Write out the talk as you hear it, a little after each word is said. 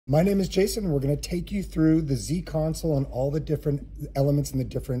My name is Jason, and we're going to take you through the Z console and all the different elements and the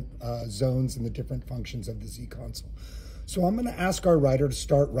different zones and the different functions of the Z console. So I'm going to ask our rider to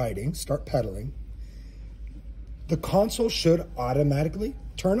start writing, start pedaling. The console should automatically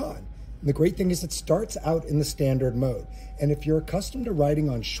turn on. And the great thing is it starts out in the standard mode. And if you're accustomed to riding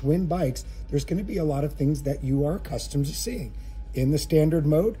on Schwinn bikes, there's going to be a lot of things that you are accustomed to seeing. In the standard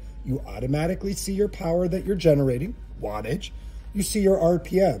mode, you automatically see your power that you're generating, wattage. You see your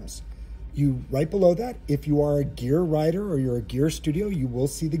RPMs. Right below that, if you are a gear rider or you're a gear studio, you will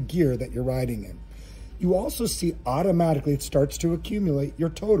see the gear that you're riding in. You also see automatically it starts to accumulate your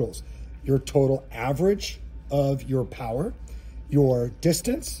totals, your total average of your power, your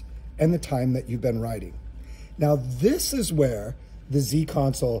distance, and the time that you've been riding. Now, this is where the Z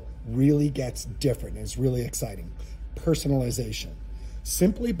console really gets different. It's really exciting. Personalization.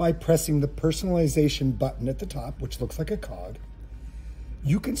 Simply by pressing the personalization button at the top, which looks like a cog,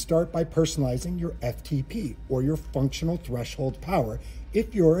 you can start by personalizing your FTP, or your functional threshold power,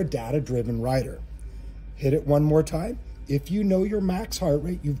 if you're a data-driven rider. Hit it one more time. If you know your max heart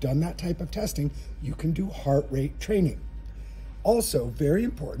rate, you've done that type of testing, you can do heart rate training. Also, very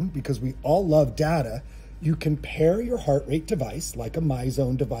important, because we all love data, you can pair your heart rate device, like a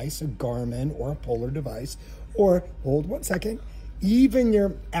MyZone device, a Garmin, or a Polar device, or, hold one second, even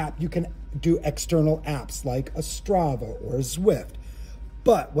your app, you can do external apps like a Strava or a Zwift.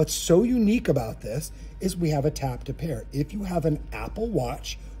 But what's so unique about this is we have a tap to pair. If you have an Apple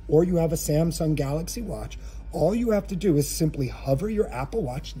Watch or you have a Samsung Galaxy Watch, all you have to do is simply hover your Apple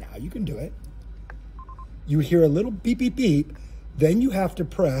Watch. Now you can do it. You hear a little beep, beep, beep. Then you have to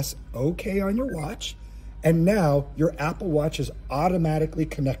press OK on your watch. And now your Apple Watch is automatically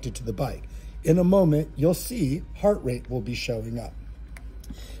connected to the bike. In a moment, you'll see heart rate will be showing up.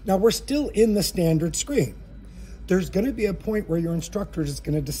 Now we're still in the standard screen. There's going to be a point where your instructor is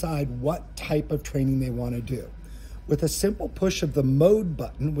going to decide what type of training they want to do. With a simple push of the mode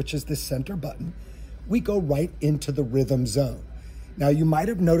button, which is the center button, we go right into the rhythm zone. Now you might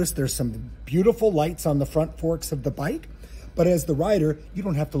have noticed there's some beautiful lights on the front forks of the bike, but as the rider, you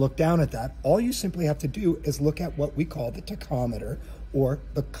don't have to look down at that. All you simply have to do is look at what we call the tachometer, or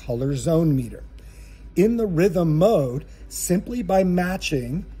the color zone meter. In the rhythm mode, simply by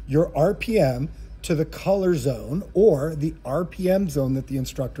matching your RPM to the color zone or the RPM zone that the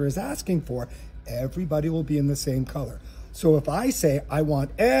instructor is asking for, everybody will be in the same color. So if I say I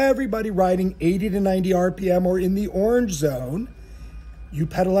want everybody riding 80 to 90 RPM or in the orange zone, you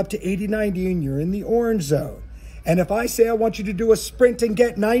pedal up to 80, 90 and you're in the orange zone. And if I say I want you to do a sprint and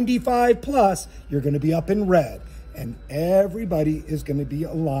get 95 plus, you're going to be up in red. And everybody is going to be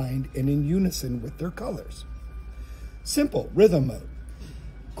aligned and in unison with their colors. Simple, rhythm mode.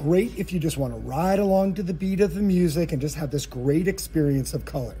 Great if you just want to ride along to the beat of the music and just have this great experience of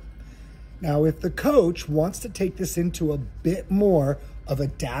color. Now, if the coach wants to take this into a bit more of a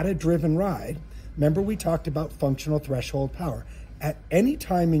data-driven ride, remember we talked about functional threshold power. At any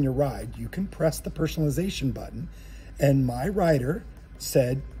time in your ride, you can press the personalization button, and my rider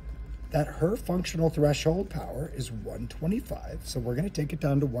said that her functional threshold power is 125, so we're going to take it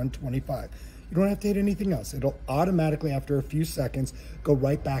down to 125. You don't have to hit anything else. It'll automatically, after a few seconds, go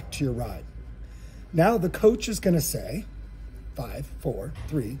right back to your ride. Now the coach is going to say 5, 4,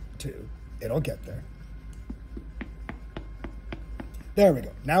 3, 2. It'll get there. There we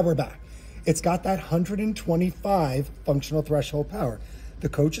go. Now we're back. It's got that 125 functional threshold power. The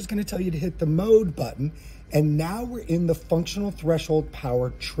coach is going to tell you to hit the mode button, and now we're in the functional threshold power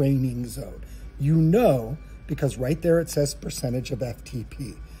training zone. You know, because right there it says percentage of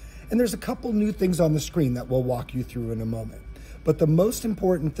FTP. And there's a couple new things on the screen that we'll walk you through in a moment. But the most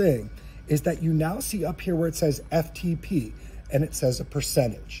important thing is that you now see up here where it says FTP and it says a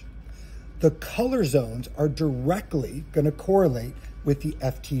percentage. The color zones are directly going to correlate with the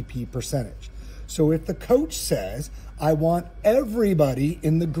FTP percentage. So if the coach says, I want everybody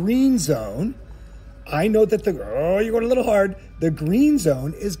in the green zone, I know that you're going a little hard. The green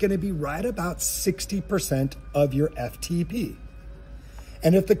zone is going to be right about 60% of your FTP.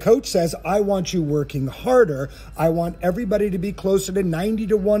 And if the coach says, I want you working harder, I want everybody to be closer to 90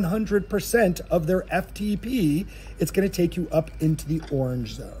 to 100% of their FTP, it's going to take you up into the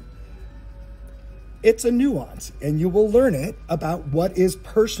orange zone. It's a nuance, and you will learn it about what is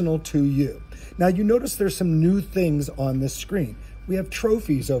personal to you. Now, you notice there's some new things on this screen. We have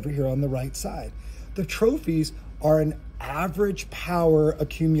trophies over here on the right side. The trophies are an average power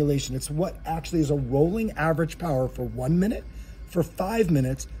accumulation. It's what actually is a rolling average power for 1 minute, for 5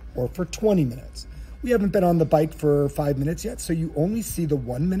 minutes, or for 20 minutes. We haven't been on the bike for 5 minutes yet, so you only see the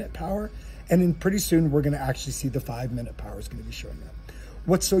 1 minute power, and then pretty soon we're going to actually see the 5 minute power is going to be showing up.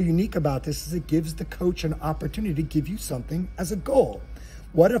 What's so unique about this is it gives the coach an opportunity to give you something as a goal.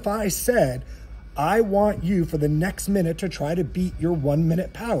 What if I said, I want you for the next minute to try to beat your 1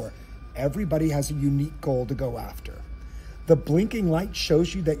 minute power? Everybody has a unique goal to go after. The blinking light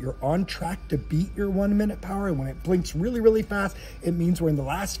shows you that you're on track to beat your 1 minute power. And when it blinks really, really fast, it means we're in the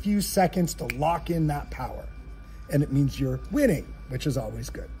last few seconds to lock in that power. And it means you're winning, which is always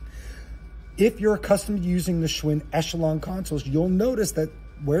good. If you're accustomed to using the Schwinn echelon consoles, you'll notice that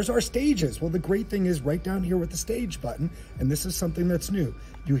where's our stages? Well, the great thing is right down here with the stage button, and this is something that's new.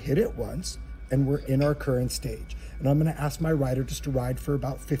 You hit it once, and we're in our current stage. And I'm gonna ask my rider just to ride for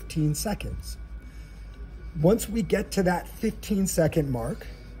about 15 seconds. Once we get to that 15-second mark,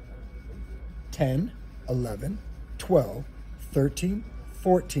 10, 11, 12, 13,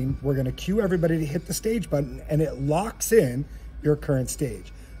 14, we're gonna cue everybody to hit the stage button, and it locks in your current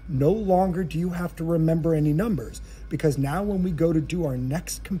stage. No longer do you have to remember any numbers, because now when we go to do our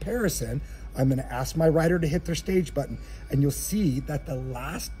next comparison, I'm gonna ask my rider to hit their stage button, and you'll see that the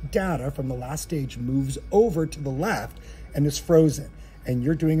last data from the last stage moves over to the left and is frozen. And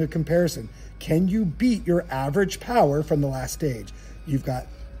you're doing a comparison. Can you beat your average power from the last stage? You've got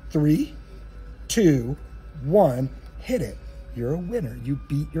 3, 2, 1, hit it. You're a winner. You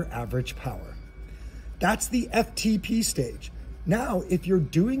beat your average power. That's the FTP stage. Now, if you're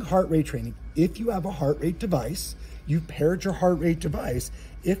doing heart rate training, if you have a heart rate device, you've paired your heart rate device.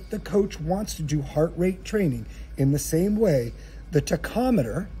 If the coach wants to do heart rate training in the same way, the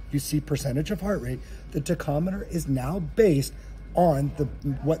tachometer, you see percentage of heart rate, the tachometer is now based on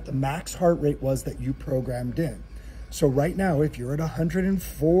what the max heart rate was that you programmed in. So right now, if you're at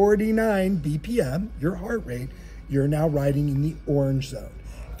 149 BPM, your heart rate, you're now riding in the orange zone.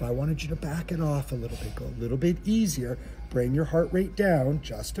 If I wanted you to back it off a little bit, go a little bit easier, bring your heart rate down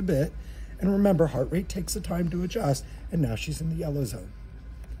just a bit. And remember, heart rate takes the time to adjust, and now she's in the yellow zone.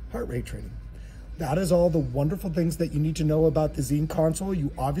 Heart rate training. That is all the wonderful things that you need to know about the Zine console.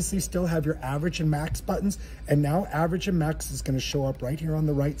 You obviously still have your average and max buttons, and now average and max is going to show up right here on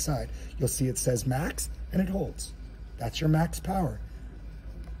the right side. You'll see it says max, and it holds. That's your max power.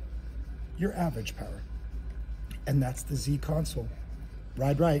 Your average power. And that's the Z console.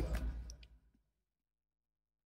 Ride right.